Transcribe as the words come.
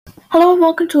Hello and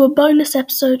welcome to a bonus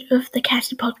episode of the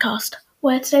Catty Podcast,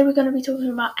 where today we're going to be talking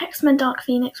about X-Men Dark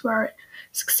Phoenix, where it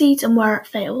succeeds and where it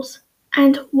fails,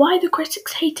 and why the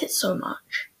critics hate it so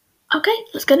much. Okay,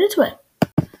 let's get into it.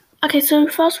 Okay, so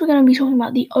first we're going to be talking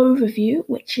about the overview,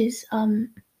 which is, I was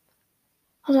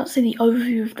about to say the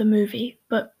overview of the movie,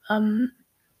 but, the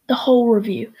whole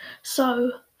review.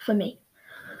 So, for me,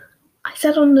 I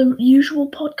said on the usual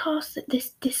podcast that this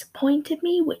disappointed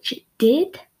me, which it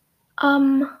did,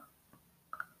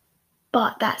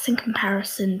 but that's in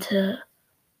comparison to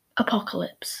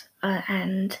Apocalypse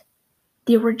and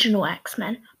the original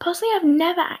X-Men. Personally, I've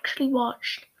never actually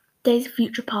watched Days of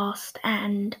Future Past,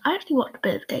 and I actually watched a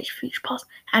bit of Days of Future Past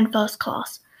and First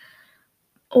Class,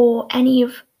 or any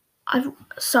of.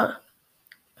 So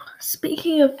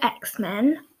speaking of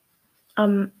X-Men,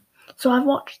 so I've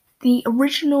watched the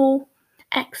original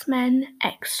X-Men,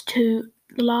 X2,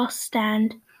 The Last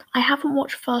Stand. I haven't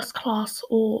watched First Class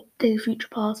or Days of Future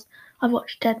Past. I've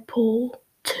watched Deadpool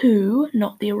 2,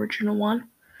 not the original one.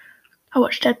 I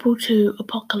watched Deadpool 2,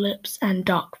 Apocalypse, and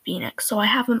Dark Phoenix. So I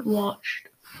haven't watched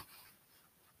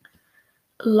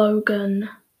Logan,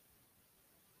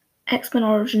 X-Men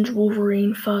Origins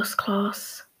Wolverine, First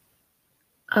Class,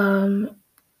 The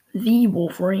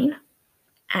Wolverine,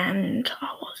 and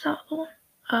what's that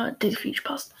one? Days of Future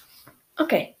Past.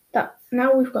 Okay,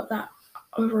 now we've got that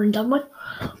over and done with.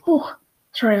 Oh,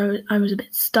 sorry, I was a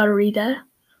bit stuttery there.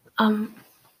 And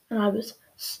I was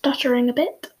stuttering a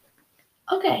bit.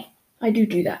 Okay, I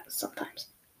do that sometimes.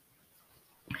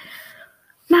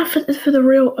 Now for the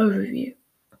real overview.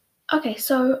 Okay,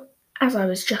 so as I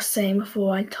was just saying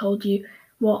before I told you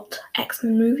what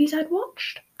X-Men movies I'd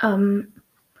watched,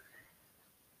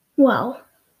 well,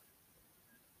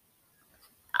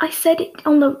 I said it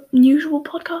on the usual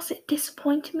podcast, it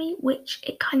disappointed me, which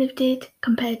it kind of did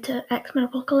compared to X-Men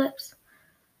Apocalypse.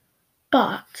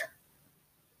 But,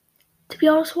 to be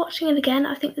honest, watching it again,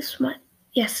 I think this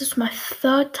was my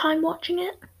third time watching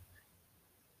it.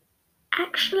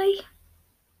 Actually,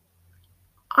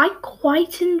 I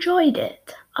quite enjoyed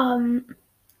it.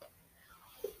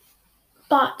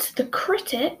 But the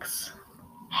critics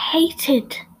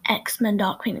hated X-Men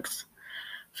Dark Phoenix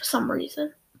for some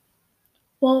reason.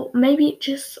 Well, maybe it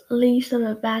just leaves them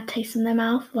a bad taste in their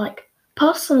mouth. Like,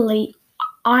 personally,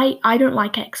 I don't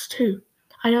like X2.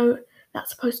 I know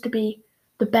that's supposed to be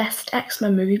the best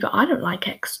X-Men movie, but I don't like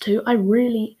X2.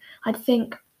 I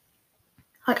think,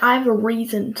 like, I have a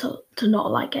reason to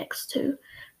not like X2.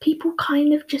 People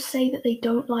kind of just say that they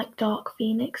don't like Dark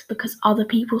Phoenix because other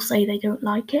people say they don't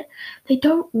like it. They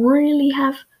don't really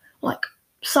have, like,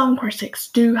 some critics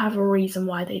do have a reason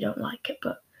why they don't like it,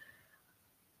 but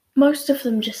most of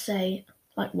them just say,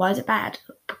 like, why is it bad?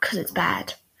 Because it's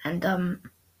bad. And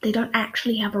they don't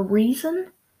actually have a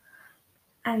reason.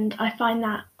 And I find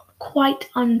that quite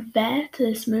unfair to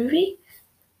this movie.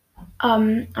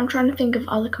 I'm trying to think of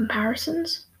other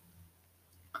comparisons.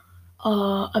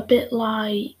 A bit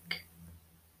like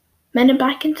Men in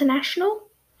Black International.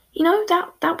 You know,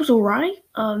 that was alright.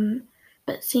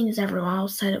 But seeing as everyone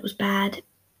else said it was bad, it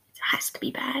has to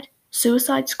be bad.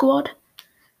 Suicide Squad.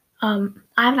 I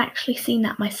haven't actually seen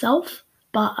that myself,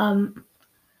 but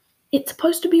it's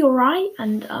supposed to be alright,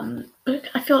 and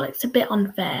I feel like it's a bit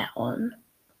unfair on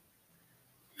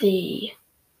the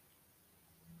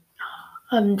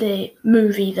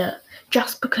movie that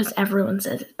just because everyone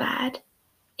says it's bad,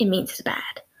 it means it's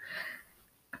bad.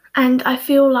 And I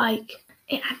feel like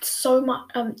it had so much.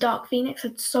 Dark Phoenix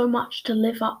had so much to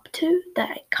live up to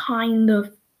that it kind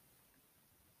of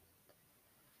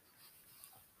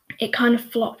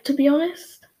flopped, to be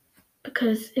honest,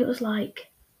 because it was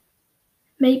like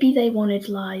maybe they wanted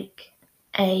like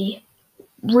a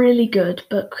really good,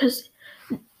 but because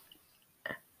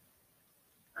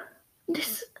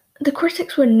the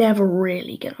critics were never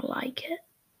really gonna like it,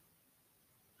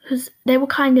 because they were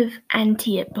kind of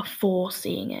anti it before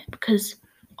seeing it, because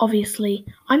obviously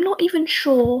I'm not even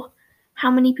sure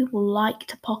how many people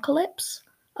liked Apocalypse.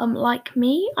 Like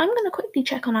me, I'm gonna quickly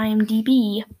check on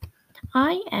IMDb.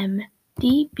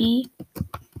 IMDb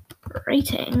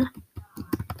rating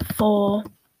for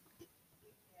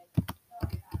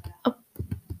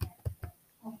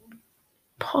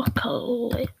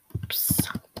Apocalypse.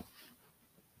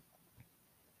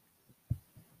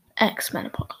 X-Men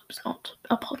Apocalypse, not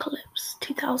Apocalypse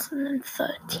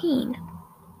 2013.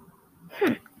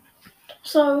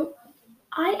 So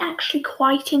I actually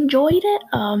quite enjoyed it.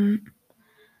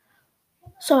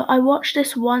 So I watched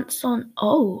this once on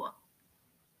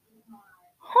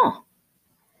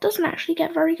doesn't actually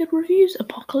get very good reviews,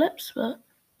 Apocalypse, but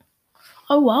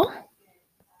oh well.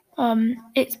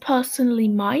 It's personally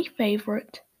my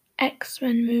favourite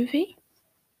X-Men movie.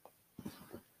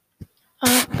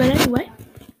 But anyway,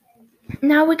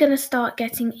 now we're going to start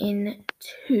getting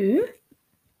into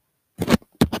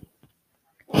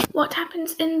what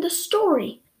happens in the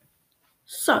story.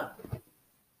 So,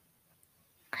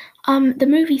 the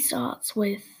movie starts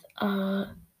with a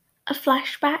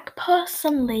flashback.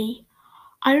 Personally,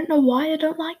 I don't know why I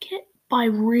don't like it, but I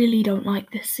really don't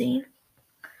like this scene.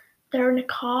 They're in a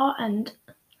car, and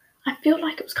I feel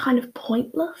like it was kind of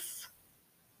pointless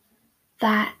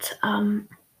that, come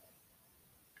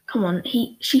on,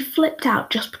 she flipped out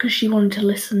just because she wanted to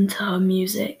listen to her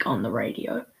music on the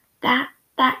radio. That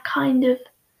kind of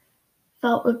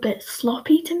felt a bit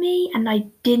sloppy to me, and I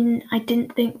didn't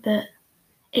think that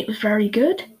it was very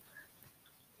good.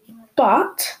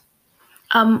 But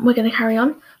we're going to carry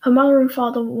on. Her mother and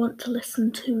father want to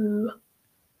listen to...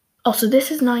 Oh, so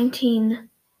this is 19...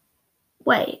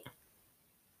 Wait.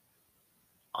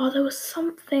 Oh, there was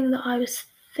something that I was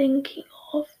thinking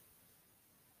of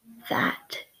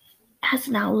that has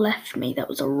now left me. That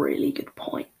was a really good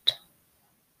point.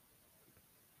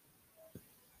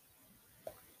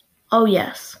 Oh,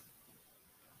 yes.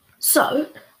 So,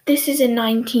 this is in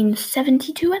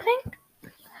 1972, I think.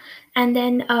 And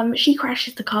then she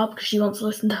crashes the car because she wants to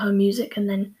listen to her music, and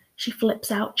then she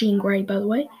flips out. Jean Grey, by the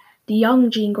way. The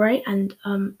young Jean Grey, and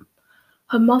her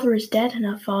mother is dead and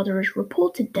her father is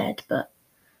reported dead, but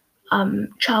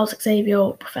Charles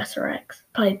Xavier, Professor X,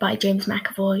 played by James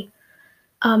McAvoy,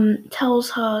 tells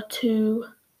her to...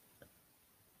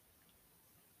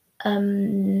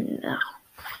 I'm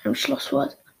just lost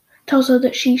words. Tells her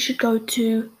that she should go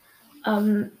to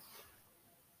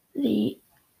the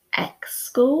X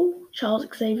school, Charles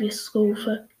Xavier School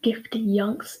for Gifted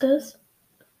Youngsters.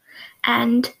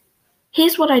 And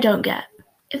here's what I don't get.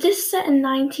 If this is set in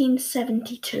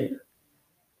 1972,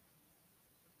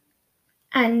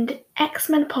 and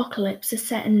X-Men Apocalypse is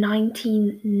set in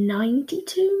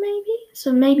 1992, maybe?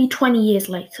 So maybe 20 years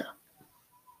later.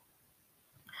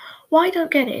 What I don't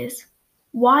get is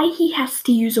why he has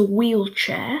to use a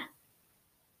wheelchair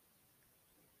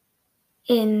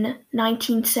in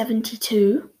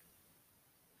 1972,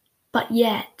 but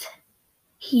yet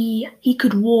he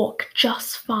could walk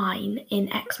just fine in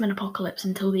X-Men Apocalypse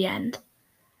until the end.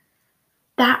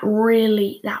 That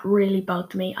really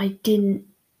bugged me. I didn't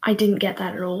get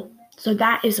that at all. So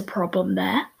that is a problem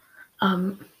there.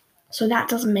 So that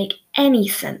doesn't make any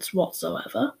sense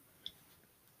whatsoever.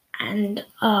 And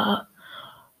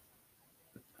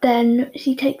then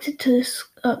he takes it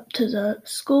up to the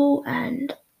school,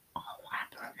 and what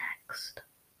happens next?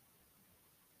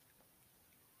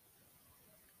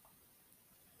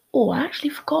 Oh, I actually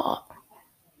forgot.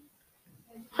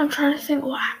 I'm trying to think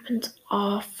what happens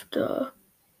after.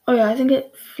 Oh yeah, I think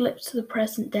it flips to the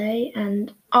present day,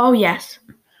 and oh yes,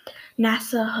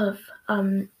 NASA have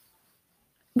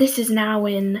this is now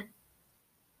in...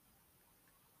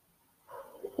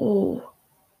 Oh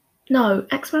no,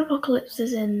 X-Men Apocalypse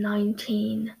is in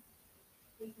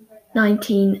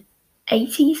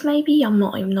 1980s maybe. I'm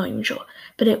not even sure,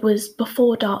 but it was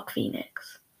before Dark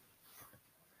Phoenix,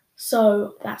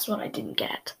 so that's what I didn't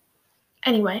get.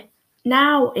 Anyway,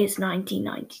 now it's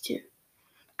 1992,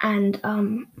 and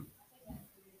I'm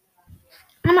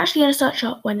actually going to search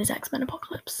up when is X-Men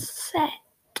Apocalypse set.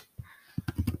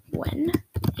 When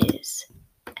is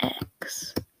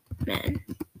X-Men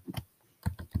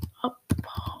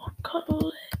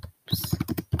Apocalypse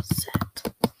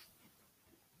set?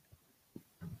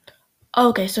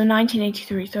 Okay, so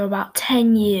 1983, so about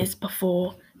 10 years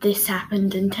before this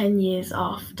happened and 10 years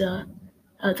after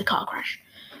the car crash.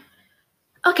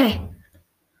 Okay,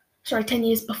 sorry, 10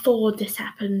 years before this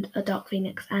happened, Dark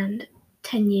Phoenix, and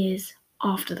 10 years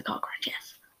after the car crash,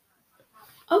 yes.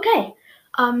 Okay,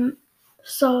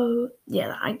 so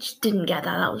yeah, I just didn't get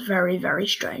that. That was very, very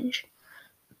strange.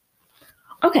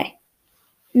 Okay,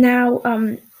 now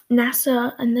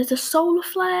NASA, and there's a solar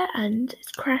flare and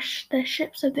it's crashed their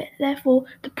ship, so therefore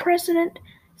the president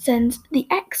sends the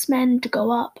X-Men to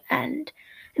go up and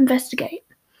investigate.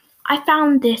 I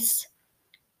found this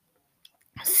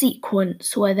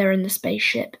sequence where they're in the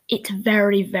spaceship, it's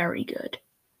very, very good.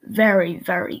 Very,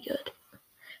 very good.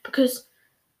 Because,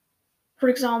 for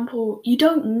example, you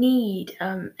don't need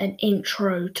an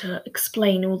intro to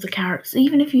explain all the characters.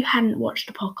 Even if you hadn't watched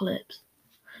Apocalypse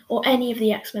or any of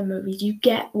the X-Men movies, you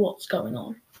get what's going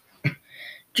on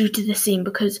due to the scene,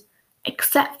 because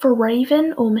except for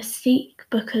Raven or Mystique,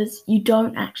 because you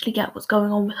don't actually get what's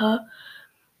going on with her,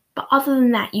 but other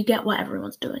than that, you get what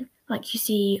everyone's doing. Like, you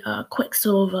see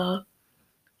Quicksilver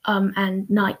and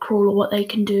Nightcrawler, what they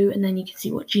can do, and then you can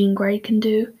see what Jean Grey can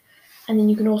do, and then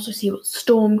you can also see what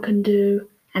Storm can do,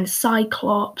 and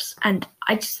Cyclops, and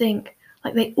I just think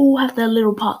like they all have their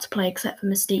little part to play except for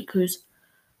Mystique, who's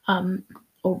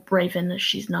or Raven as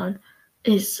she's known,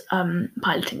 is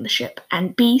piloting the ship,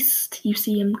 and Beast, you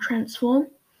see him transform.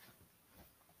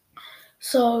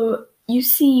 So you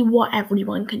see what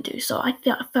everyone can do. So I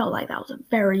felt like that was a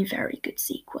very, very good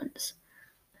sequence,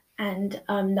 and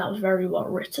that was very well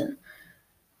written.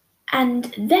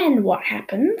 And then what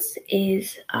happens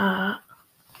is,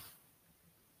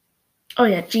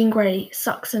 Jean Grey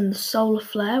sucks in the solar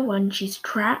flare when she's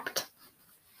trapped,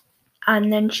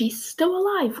 and then she's still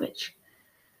alive, which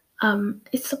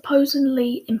is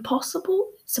supposedly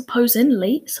impossible.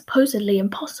 Supposedly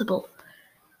impossible.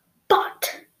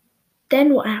 But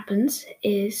then what happens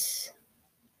is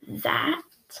that.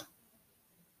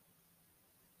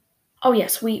 Oh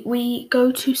yes, we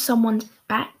go to someone's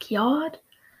backyard.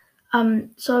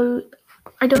 So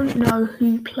I don't know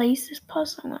who plays this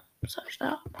person. I'm gonna search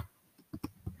that up.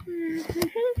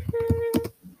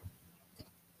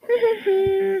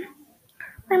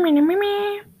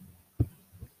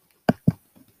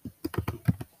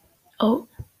 Oh.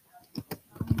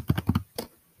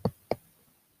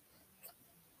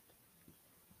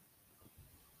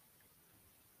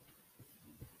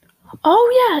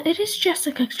 Oh yeah, it is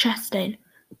Jessica Chastain.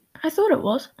 I thought it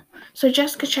was. So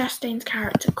Jessica Chastain's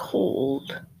character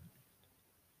called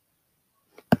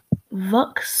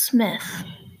Vuck Smith.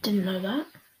 Didn't know that.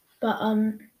 But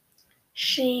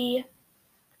she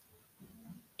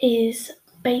is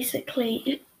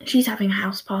basically, she's having a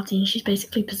house party and she's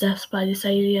basically possessed by this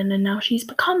alien, and now she's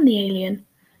become the alien.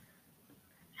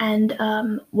 And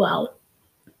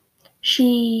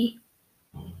she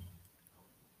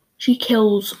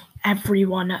kills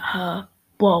everyone at her.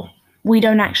 Well, we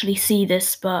don't actually see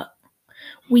this, but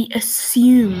we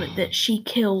assume that she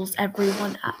kills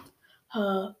everyone at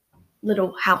her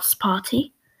little house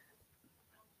party.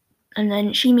 And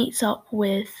then she meets up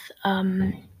with Atto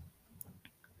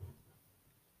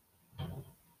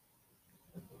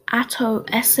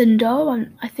Essendo,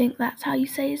 and I think that's how you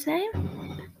say his name.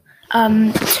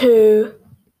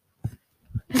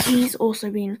 He's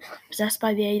also been possessed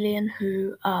by the alien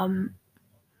who, and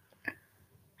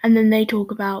then they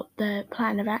talk about their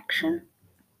plan of action.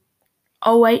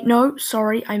 Oh wait, no,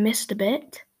 sorry, I missed a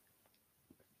bit.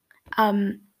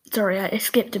 Sorry, I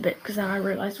skipped a bit because then I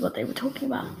realized what they were talking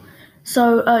about.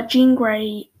 So, Jean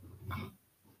Grey,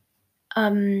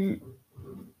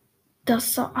 does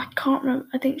some, I can't remember,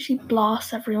 I think she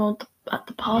blasts everyone at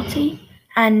the party,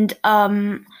 and,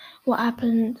 what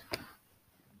happened,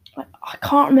 I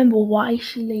can't remember why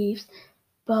she leaves,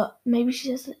 but maybe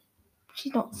she's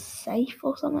not safe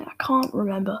or something, I can't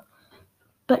remember,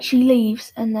 but she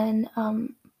leaves, and then,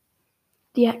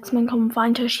 the X-Men come and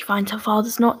find her, she finds her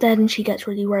father's not dead, and she gets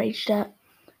really raged at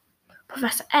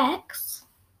Professor X,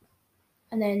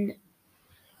 and then,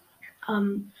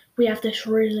 we have this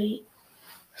really...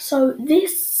 So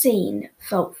this scene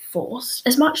felt forced.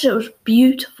 As much as it was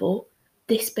beautiful,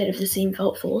 this bit of the scene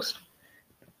felt forced.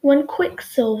 When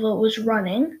Quicksilver was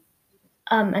running,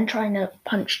 and trying to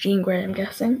punch Jean Grey, I'm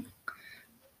guessing,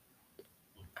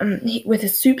 with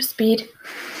his super speed,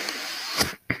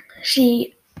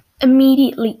 she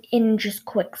immediately injures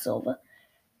Quicksilver.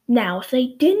 Now, if they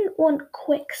didn't want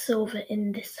Quicksilver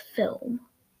in this film,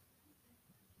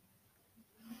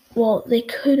 well, they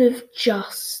could have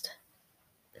just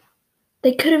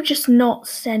not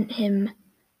sent him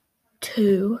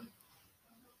to...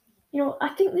 I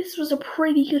think this was a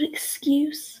pretty good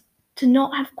excuse to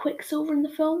not have Quicksilver in the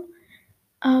film.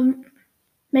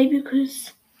 Maybe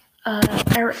because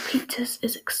Eric Peters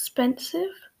is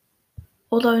expensive.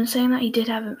 Although in saying that, he did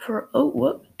have it for...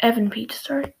 Evan Peters,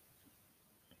 sorry.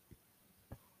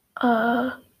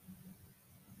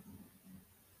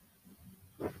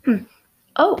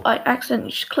 Oh, I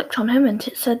accidentally just clicked on him and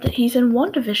it said that he's in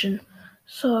WandaVision.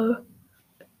 So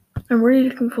I'm really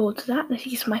looking forward to that.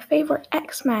 He's my favourite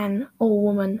X-Man or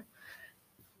woman.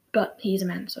 But he's a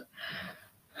man, so...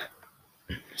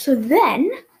 So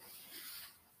then,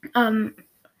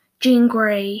 Jean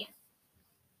Grey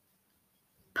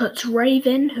puts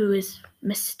Raven, who is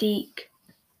Mystique,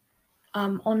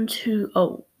 onto...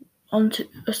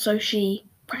 So she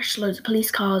crashes loads of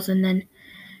police cars, and then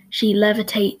she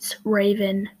levitates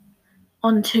Raven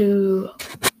onto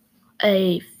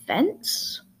a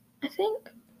fence, I think.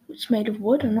 It's made of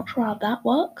wood. I'm not sure how that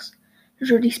works.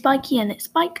 It's really spiky, and it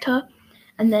spiked her.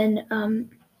 And then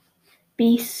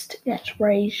Beast gets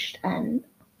raged, and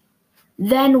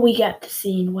then we get the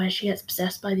scene where she gets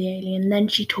possessed by the alien. And then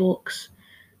she talks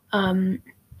to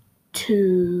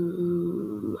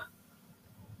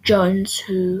Jones,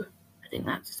 who I think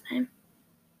that's his name.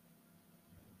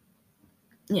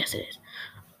 Yes, it is.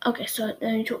 Okay, so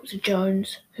then he talks to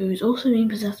Jones, who's also being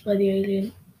possessed by the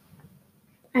alien,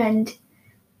 and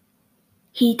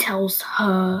he tells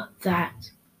her that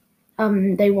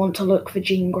they want to look for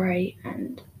Jean Grey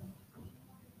and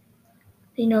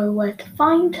they know where to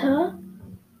find her.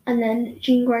 And then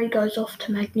Jean Grey goes off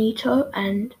to Magneto,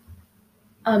 and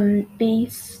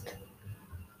Beast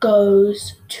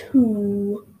goes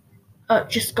to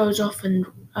just goes off, and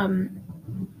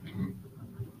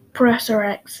Professor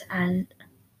X and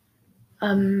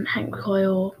Hank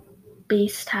Coyle,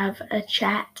 Beast have a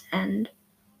chat, and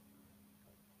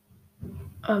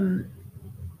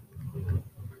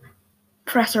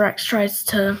Professor X tries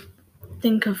to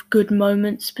think of good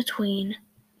moments between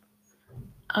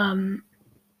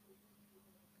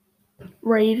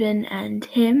Raven and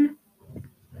him,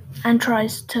 and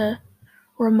tries to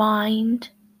remind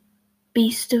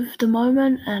Beast of the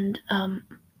moment, and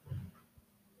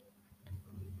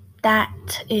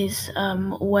that is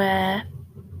where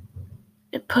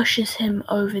it pushes him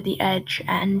over the edge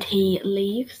and he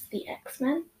leaves the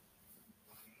X-Men.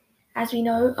 As we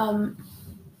know,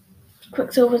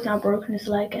 Quicksilver's now broken his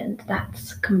leg, and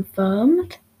that's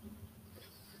confirmed.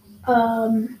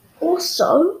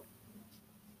 Also,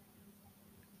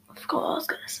 I forgot what I was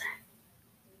going to say.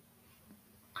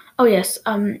 Oh yes,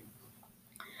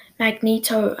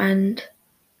 Magneto and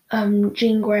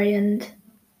Jean Grey, and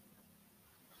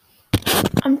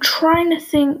I'm trying to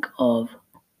think of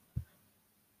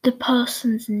the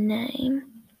person's name.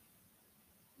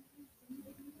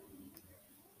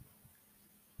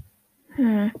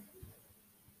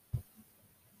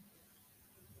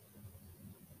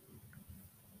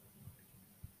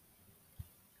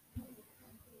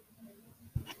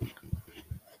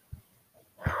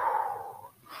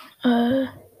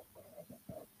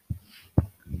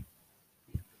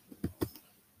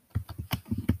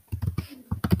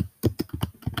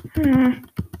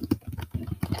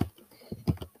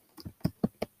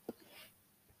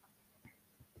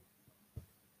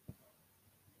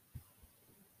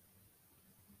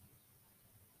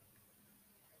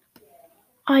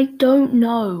 I don't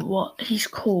know what he's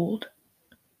called.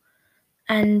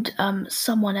 And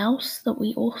someone else that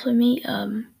we also meet,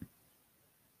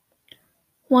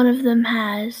 one of them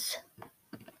has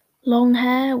long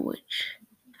hair,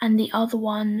 and the other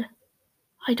one,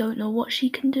 I don't know what she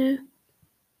can do.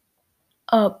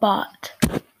 But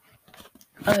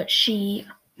she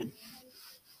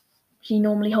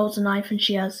normally holds a knife, and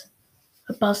she has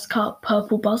a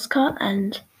purple buzz cut,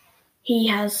 and he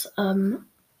has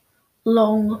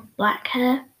long black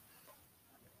hair,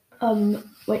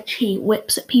 which he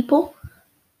whips at people.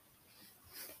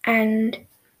 And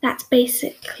that's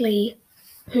basically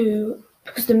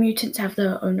because the mutants have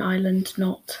their own island,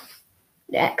 not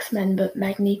the X-Men, but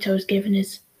Magneto's given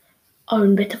his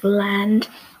own bit of land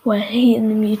where he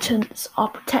and the mutants are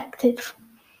protected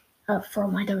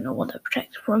from. I don't know what they're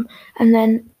protected from. And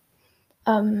then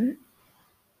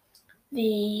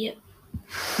the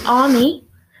army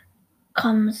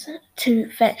comes to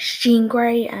fetch Jean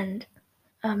Grey, and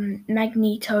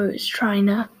Magneto is trying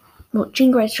to. Well,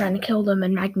 Jean Grey's trying to kill them,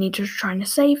 and Magneto's trying to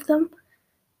save them.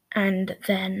 And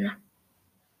then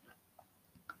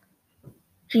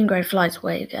Jean Grey flies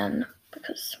away again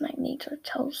because Magneto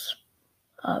tells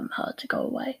her to go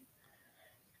away.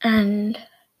 And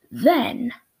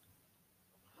then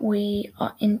we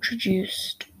are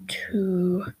introduced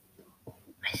to,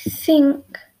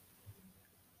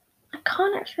 I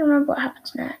can't actually remember what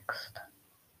happens next.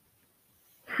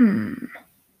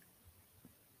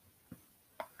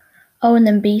 Oh, and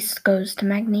then Beast goes to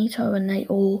Magneto, and they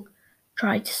all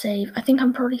try to save. I think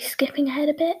I'm probably skipping ahead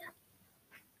a bit.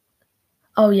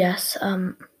 Oh yes,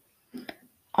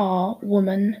 our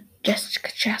woman Jessica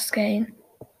Chastain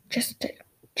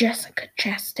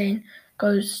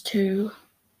goes to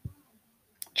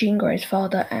Jean Grey's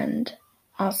father and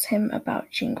asks him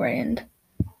about Jean Grey, and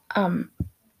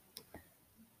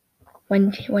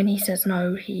when he says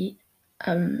no,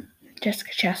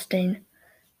 Jessica Chastain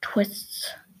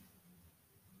twists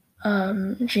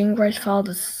Jean Grey's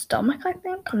father's stomach, I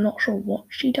think. I'm not sure what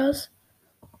she does.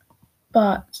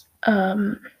 But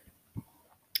then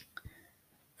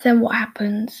what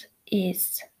happens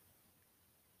is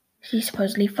she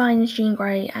supposedly finds Jean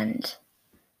Grey, and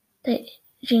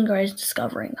Jean Grey is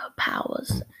discovering her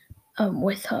powers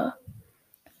with her.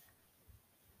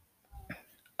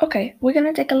 Okay, we're going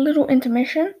to take a little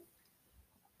intermission.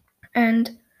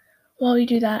 And while we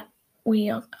do that,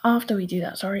 we're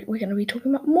going to be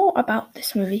talking more about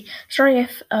this movie. Sorry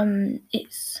if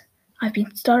I've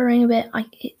been stuttering a bit.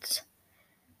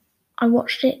 I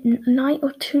watched it a night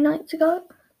or 2 nights ago,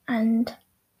 and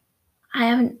I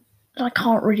haven't I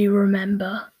can't really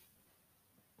remember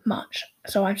much,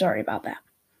 so I'm sorry about that.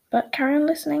 But carry on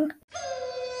listening.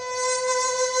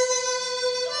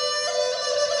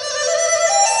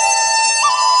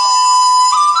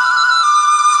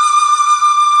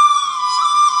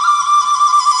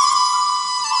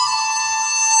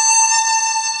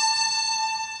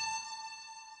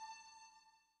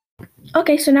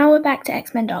 Okay, so now we're back to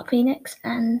X-Men Dark Phoenix,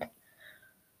 and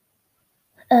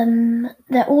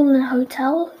they're all in a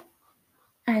hotel,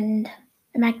 and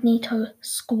the Magneto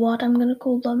squad, I'm gonna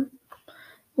call them,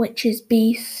 which is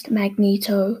Beast,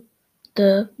 Magneto,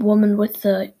 the woman with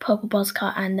the purple buzz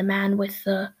cut, and the man with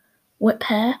the whip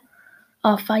hair,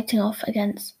 are fighting off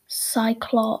against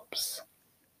Cyclops,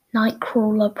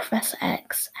 Nightcrawler, Professor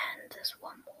X, and there's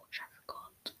one more which I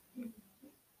forgot.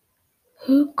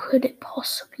 Who could it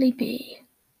possibly be?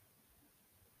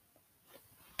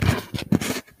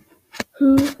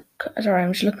 Sorry,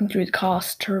 I'm just looking through the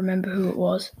cast to remember who it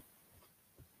was.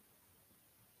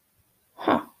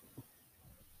 Huh.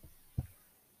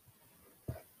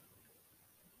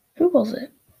 Who was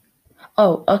it?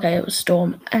 Oh, okay, it was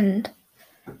Storm. And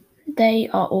they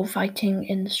are all fighting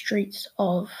in the streets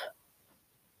of...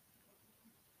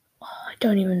 I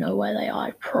don't even know where they are.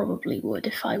 I probably would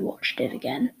if I watched it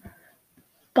again.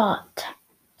 But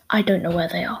I don't know where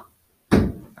they are.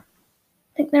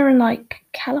 I think they're in, like,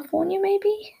 California,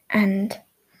 maybe? And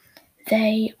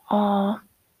they are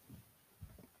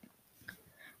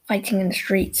fighting in the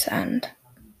streets, and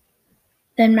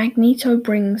then Magneto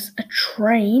brings a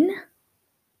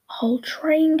whole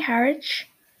train carriage,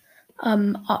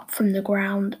 up from the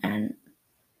ground, and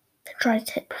tries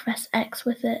to hit Professor X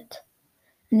with it.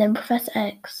 And then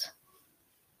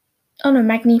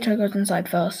Magneto goes inside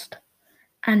first,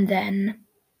 and then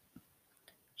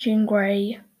Jean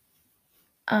Grey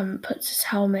puts his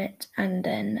helmet, and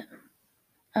then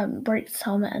breaks his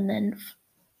helmet, and then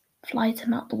flies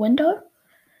him out the window.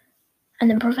 And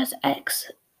then Professor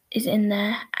X is in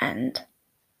there, and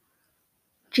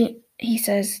he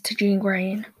says to Jean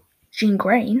Grey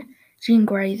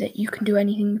that you can do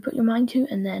anything you put your mind to,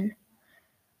 and then,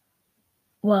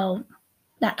 well,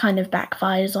 that kind of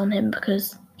backfires on him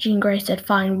because Jean Grey said,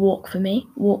 "Fine, walk to me,"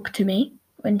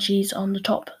 when she's on the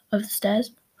top of the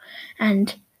stairs.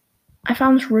 And I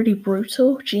found this really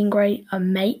brutal. Jean Grey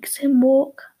makes him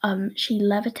walk. She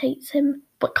levitates him,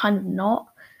 but kind of not.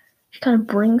 She kind of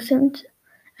brings him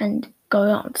and go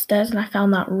up the stairs, and I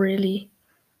found that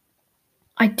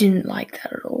I didn't like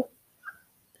that at all.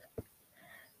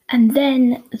 And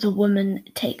then the woman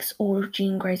takes all of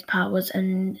Jean Grey's powers,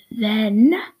 and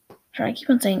then... Sorry, I keep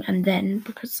on saying "and then"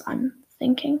 because I'm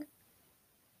thinking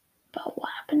about what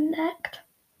happened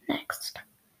next.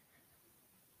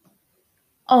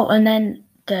 Oh, and then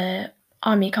the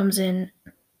army comes in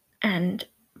and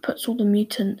puts all the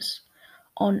mutants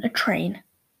on a train.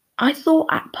 I thought,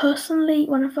 personally,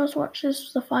 when I first watched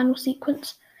this, the final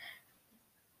sequence,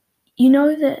 you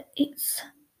know that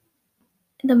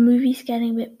the movie's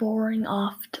getting a bit boring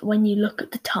after when you look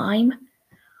at the time.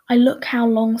 I look how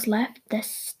long's left. There's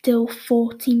still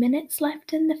 40 minutes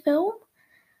left in the film.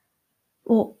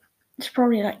 Well, it's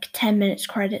probably like 10 minutes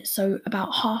credits, so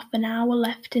about half an hour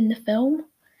left in the film.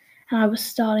 And I was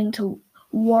starting to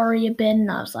worry a bit,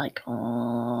 and I was like,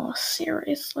 oh,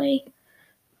 seriously?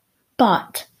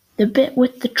 But the bit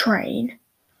with the train,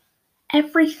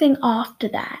 everything after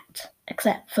that,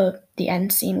 except for the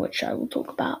end scene, which I will talk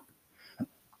about,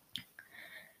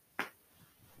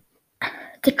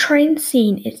 the train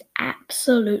scene is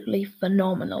absolutely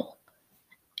phenomenal.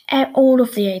 All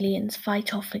of the aliens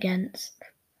fight off against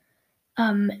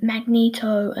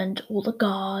Magneto and all the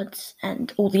guards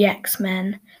and all the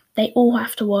X-Men. They all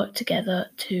have to work together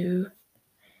to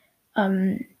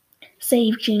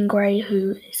save Jean Grey,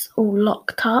 who is all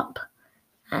locked up.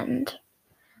 And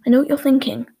I know what you're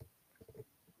thinking.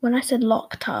 When I said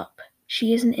locked up,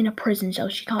 she isn't in a prison cell.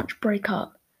 She can't break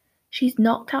up. She's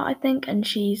knocked out, I think, and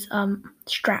she's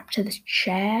strapped to this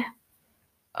chair.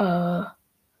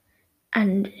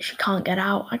 And she can't get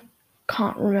out. I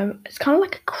can't remember. It's kind of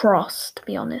like a cross, to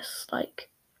be honest. Like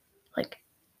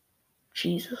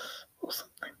Jesus or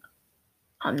something.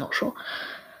 I'm not sure.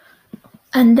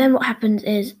 And then what happens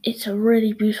is it's a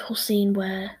really beautiful scene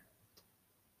where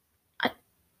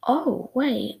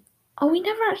we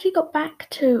never actually got back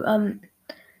to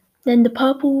then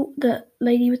the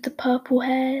lady with the purple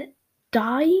hair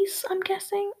dies, I'm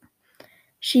guessing.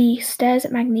 She stares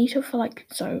at Magneto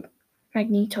so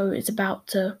Magneto is about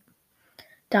to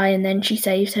die, and then she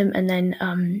saves him, and then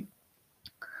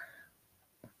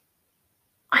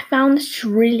I found this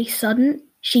really sudden.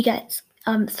 She gets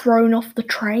thrown off the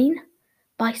train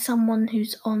by someone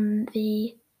who's on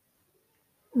the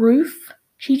Ruth,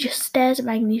 she just stares at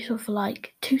Magneto for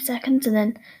like 2 seconds, and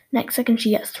then next second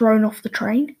she gets thrown off the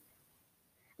train.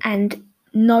 And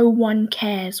no one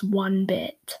cares one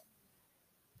bit.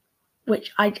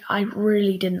 Which I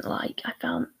really didn't like. I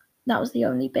found that was the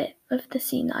only bit of the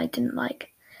scene that I didn't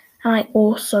like. And I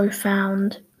also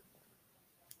found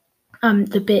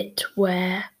the bit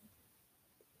where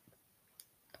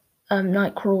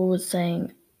Nightcrawler was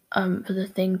saying for the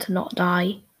thing to not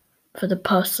die, for the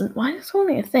person, why is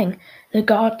only a thing, the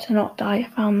guard to not die.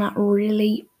 I found that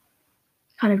really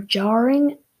kind of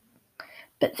jarring.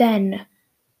 But then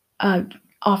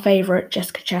our favourite,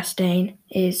 Jessica Chastain,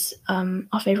 is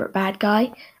our favourite bad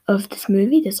guy of this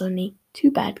movie. There's only 2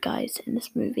 bad guys in this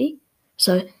movie,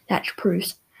 so that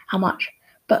proves how much.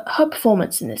 But her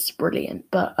performance in this is brilliant.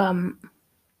 But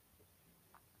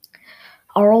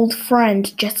our old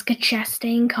friend Jessica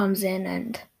Chastain comes in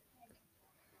and,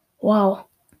 wow,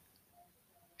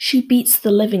 she beats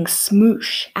the living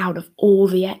smoosh out of all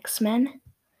the X-Men,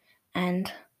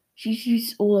 and she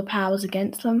uses all her powers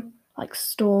against them, like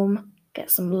Storm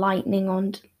gets some lightning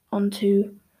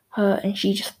onto her, and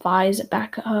she just fires it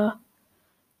back at her.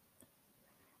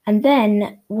 And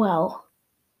then, well,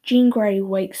 Jean Grey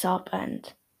wakes up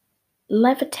and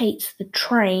levitates the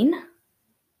train,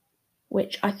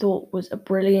 which I thought was a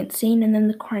brilliant scene, and then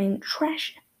the train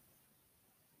crashes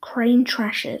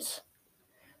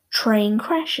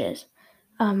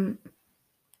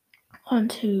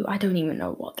onto, I don't even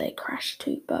know what they crashed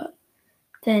to, but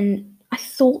then I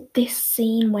thought this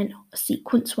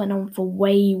sequence went on for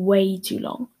way, way too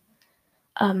long.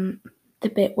 The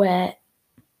bit where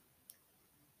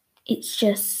it's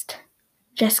just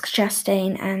Jessica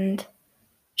Chastain and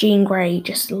Jean Grey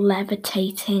just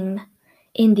levitating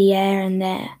in the air, and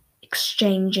they're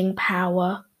exchanging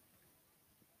power.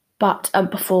 But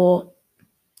before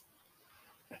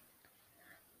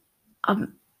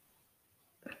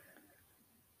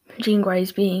Jean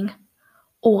Grey's being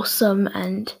awesome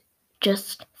and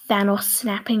just Thanos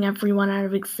snapping everyone out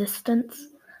of existence.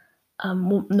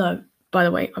 Well, no, by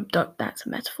the way, that's a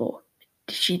metaphor.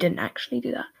 She didn't actually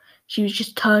do that. She was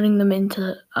just turning them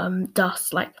into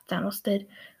dust like Thanos did.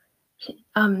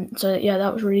 So yeah,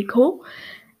 that was really cool.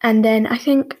 And then I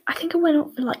think it went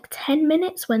on for like 10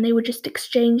 minutes when they were just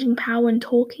exchanging power and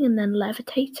talking and then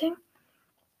levitating.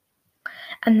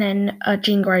 And then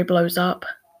Jean Grey blows up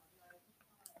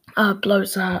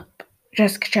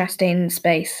Jessica Chastain in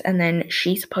space, and then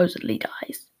she supposedly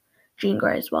dies. Jean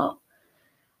Grey as well.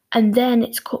 And then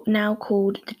it's now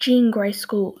called the Jean Grey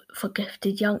School for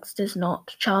Gifted Youngsters,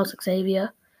 not Charles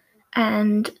Xavier.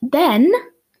 And then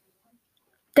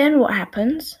what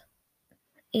happens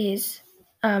is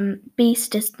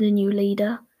Beast is the new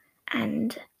leader,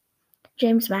 and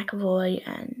Professor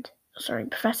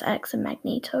X and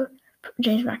Magneto,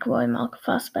 James McAvoy and Michael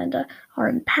Fassbender are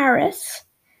in Paris.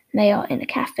 They are in a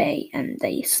cafe and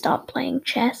they start playing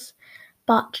chess.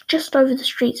 But just over the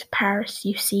streets of Paris,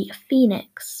 you see a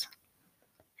phoenix.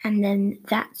 And then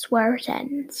that's where it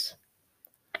ends.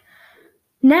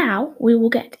 Now we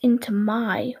will get into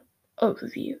my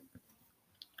overview.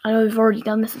 I know we've already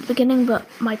done this at the beginning, but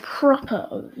my proper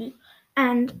overview.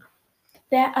 And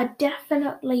there are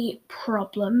definitely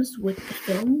problems with the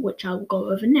film, which I will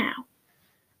go over now.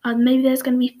 Maybe there's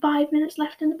going to be 5 minutes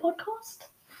left in the podcast.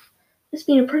 It's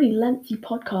been a pretty lengthy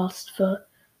podcast for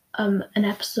an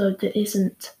episode that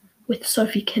isn't with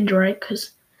Sophie Kinderegg,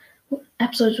 because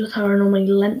episodes with her are normally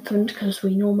lengthened because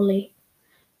we normally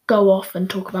go off and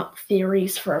talk about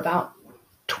theories for about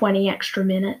 20 extra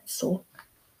minutes or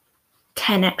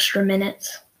 10 extra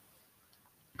minutes.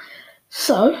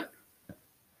 So,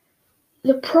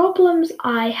 the problems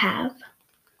I have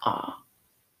are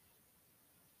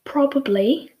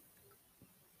probably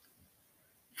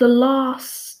the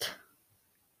last,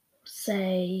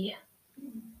 say,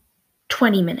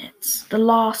 20 minutes. The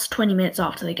last 20 minutes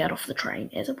after they get off the train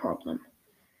is a problem.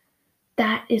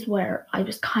 That is where I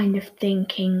was kind of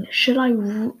thinking, should I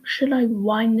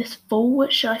wind this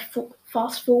forward? Should I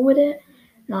fast forward it?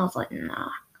 And I was like, nah.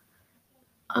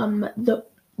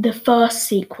 The first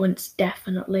sequence,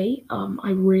 definitely.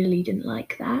 I really didn't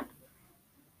like that.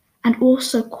 And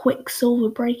also Quicksilver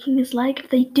breaking his leg. If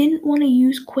they didn't want to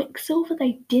use Quicksilver,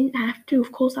 they didn't have to.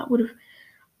 Of course, that would have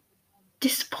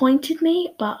disappointed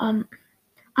me, but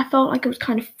I felt like it was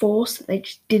kind of forced that they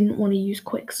just didn't want to use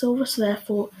Quicksilver, so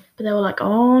therefore, but they were like,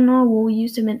 oh no, we'll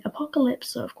use him in Apocalypse,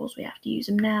 so of course we have to use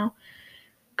him now.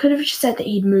 Could have just said that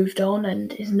he'd moved on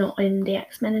and is not in the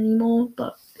X-Men anymore,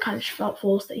 but kind of just felt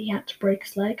forced that he had to break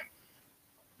his leg.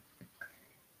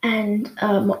 And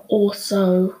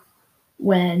also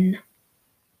when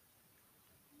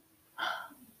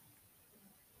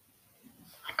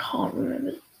can't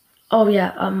remember. Oh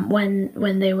yeah,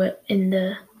 when they were in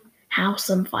the house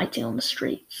and fighting on the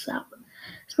streets.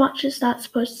 As much as that's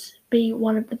supposed to be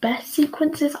one of the best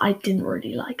sequences, I didn't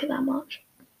really like it that much.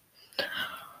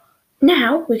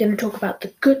 Now we're going to talk about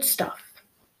the good stuff.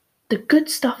 The good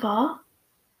stuff are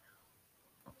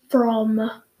from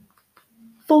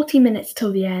 40 minutes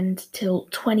till the end, till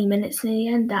 20 minutes in the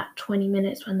end. That 20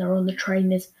 minutes when they're on the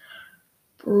train is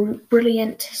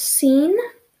brilliant scene,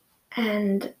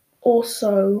 and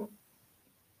also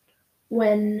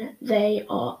when they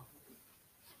are.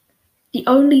 The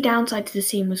only downside to the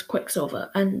scene was Quicksilver,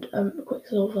 and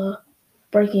Quicksilver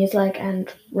breaking his leg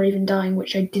and Raven dying,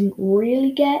 which I didn't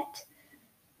really get.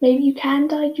 Maybe you can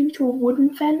die due to a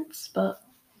wooden fence, but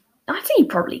I think you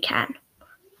probably can.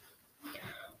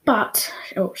 But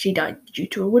she died due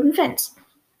to a wooden fence.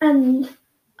 And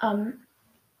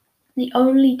the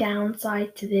only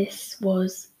downside to this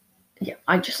was, yeah,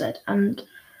 I just said, and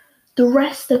the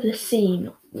rest of the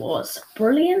scene was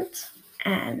brilliant,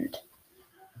 and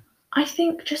I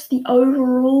think just the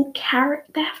overall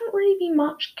character, there haven't really been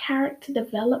much character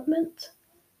development,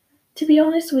 to be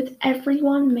honest, with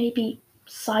everyone. Maybe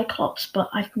Cyclops, but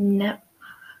I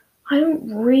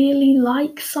don't really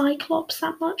like Cyclops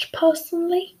that much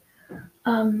personally.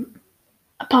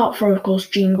 Apart from, of course,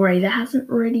 Jean Grey, there hasn't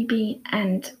really been,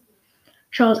 and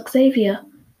Charles Xavier,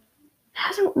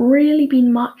 hasn't really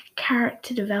been much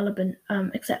character development,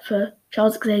 except for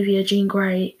Charles Xavier, Jean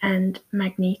Grey, and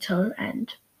Magneto,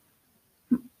 and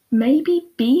maybe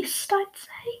Beast, I'd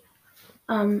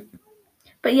say.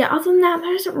 But yeah, other than that,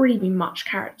 there hasn't really been much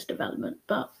character development,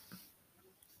 but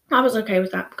I was okay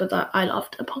with that because I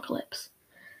loved Apocalypse.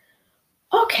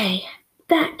 Okay,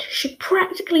 that should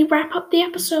practically wrap up the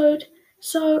episode,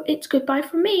 so it's goodbye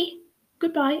from me.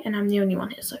 Goodbye, and I'm the only one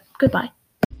here, so goodbye.